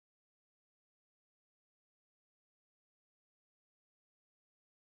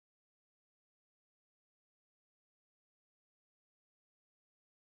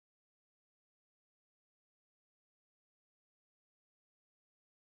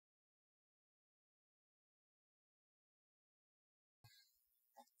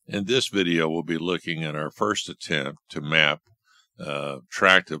In this video, we'll be looking at our first attempt to map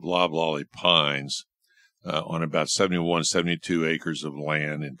tract of loblolly pines on about 72 acres of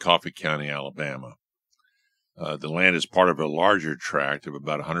land in Coffee County, Alabama. The land is part of a larger tract of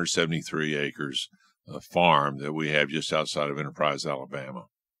about 173 acres farm that we have just outside of Enterprise, Alabama.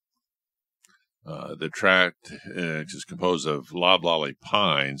 The tract is composed of loblolly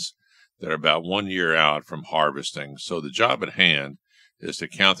pines that are about 1 year out from harvesting. So the job at hand is to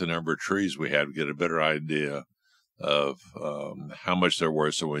count the number of trees we have to get a better idea of how much they're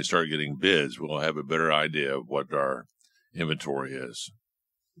worth. So when we start getting bids, we'll have a better idea of what our inventory is.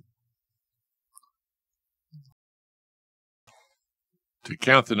 To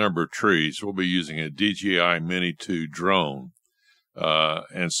count the number of trees, we'll be using a DJI Mini 2 drone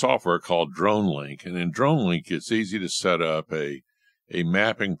and software called Dronelink. And in Dronelink, it's easy to set up a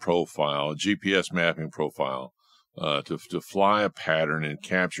mapping profile, a GPS mapping profile, to fly a pattern and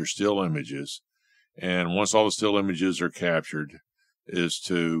capture still images. And once all the still images are captured, is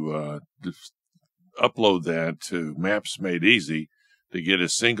to upload that to Maps Made Easy to get a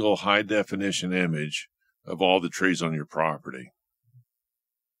single high-definition image of all the trees on your property.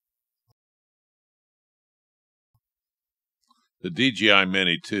 The DJI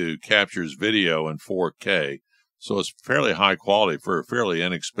Mini 2 captures video in 4K, so it's fairly high quality for a fairly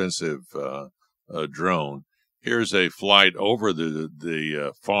inexpensive drone. Here's a flight over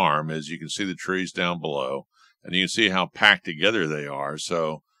the farm, as you can see the trees down below, and you can see how packed together they are.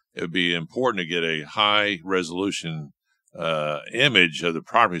 So it would be important to get a high-resolution image of the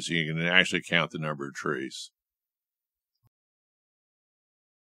property so you can actually count the number of trees.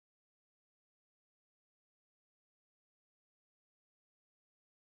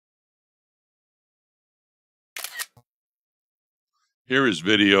 Here is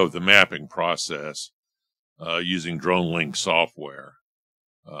video of the mapping process using Dronelink software.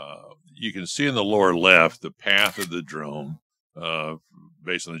 You can see in the lower left the path of the drone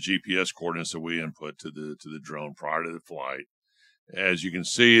based on the GPS coordinates that we input to the drone prior to the flight. As you can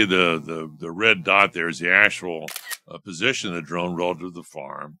see, the red dot there is the actual position of the drone relative to the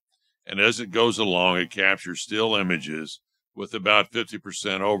farm. And as it goes along, it captures still images with about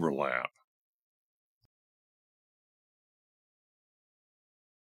 50% overlap.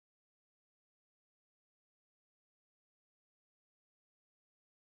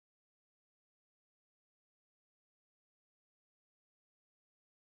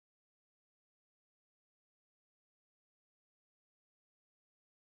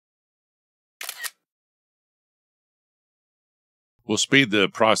 We'll speed the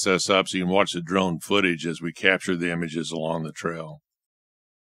process up so you can watch the drone footage as we capture the images along the trail.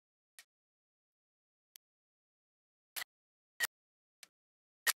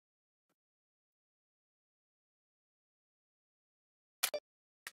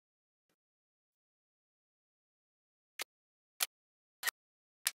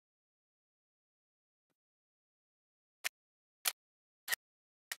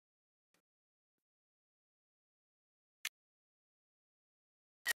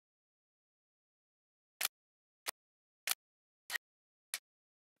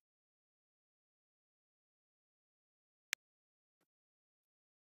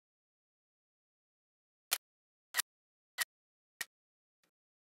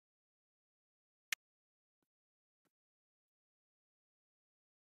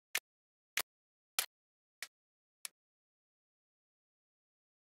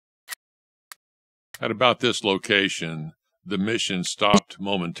 At about this location, the mission stopped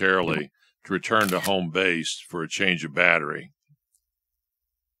momentarily to return to home base for a change of battery.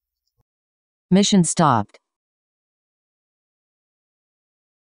 Mission stopped.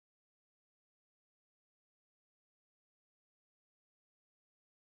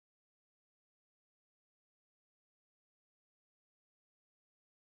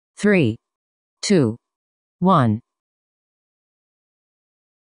 Three, 2, 1.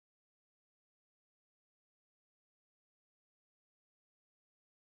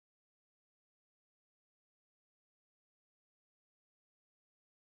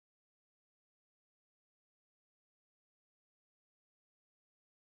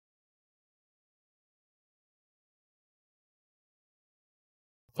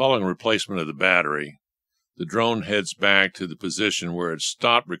 Following replacement of the battery, the drone heads back to the position where it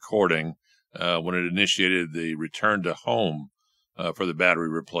stopped recording when it initiated the return to home for the battery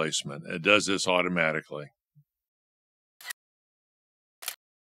replacement. It does this automatically.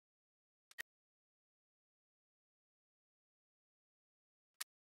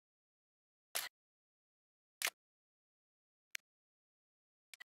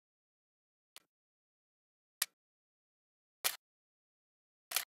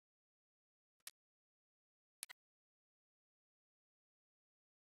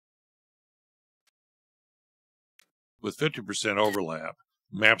 With 50% overlap,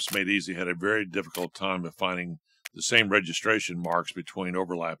 maps made easy had a very difficult time of finding the same registration marks between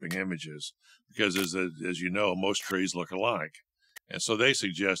overlapping images, because as you know, most trees look alike. And so they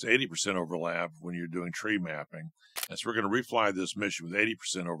suggest 80% overlap when you're doing tree mapping. And so we're going to refly this mission with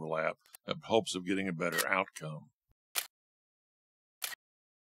 80% overlap in hopes of getting a better outcome.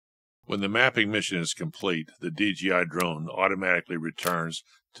 When the mapping mission is complete, the DJI drone automatically returns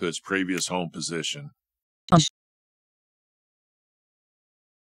to its previous home position.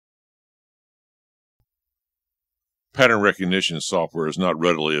 Pattern recognition software is not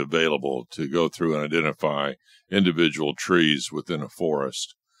readily available to go through and identify individual trees within a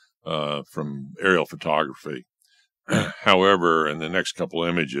forest from aerial photography. However, in the next couple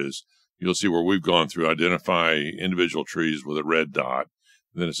images, you'll see where we've gone through identify individual trees with a red dot.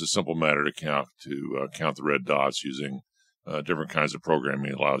 Then it's a simple matter to count the red dots using different kinds of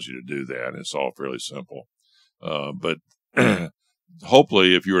programming allows you to do that. And it's all fairly simple. But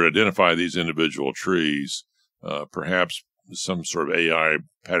hopefully, if you were to identify these individual trees, perhaps some sort of AI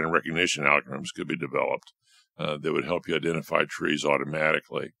pattern recognition algorithms could be developed that would help you identify trees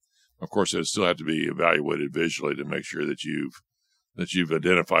automatically. Of course, it would still have to be evaluated visually to make sure that you've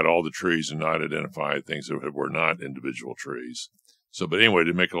identified all the trees and not identified things that were not individual trees. So, but anyway,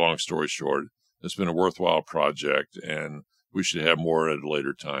 to make a long story short, it's been a worthwhile project, and we should have more at a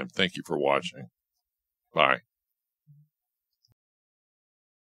later time. Thank you for watching. Bye.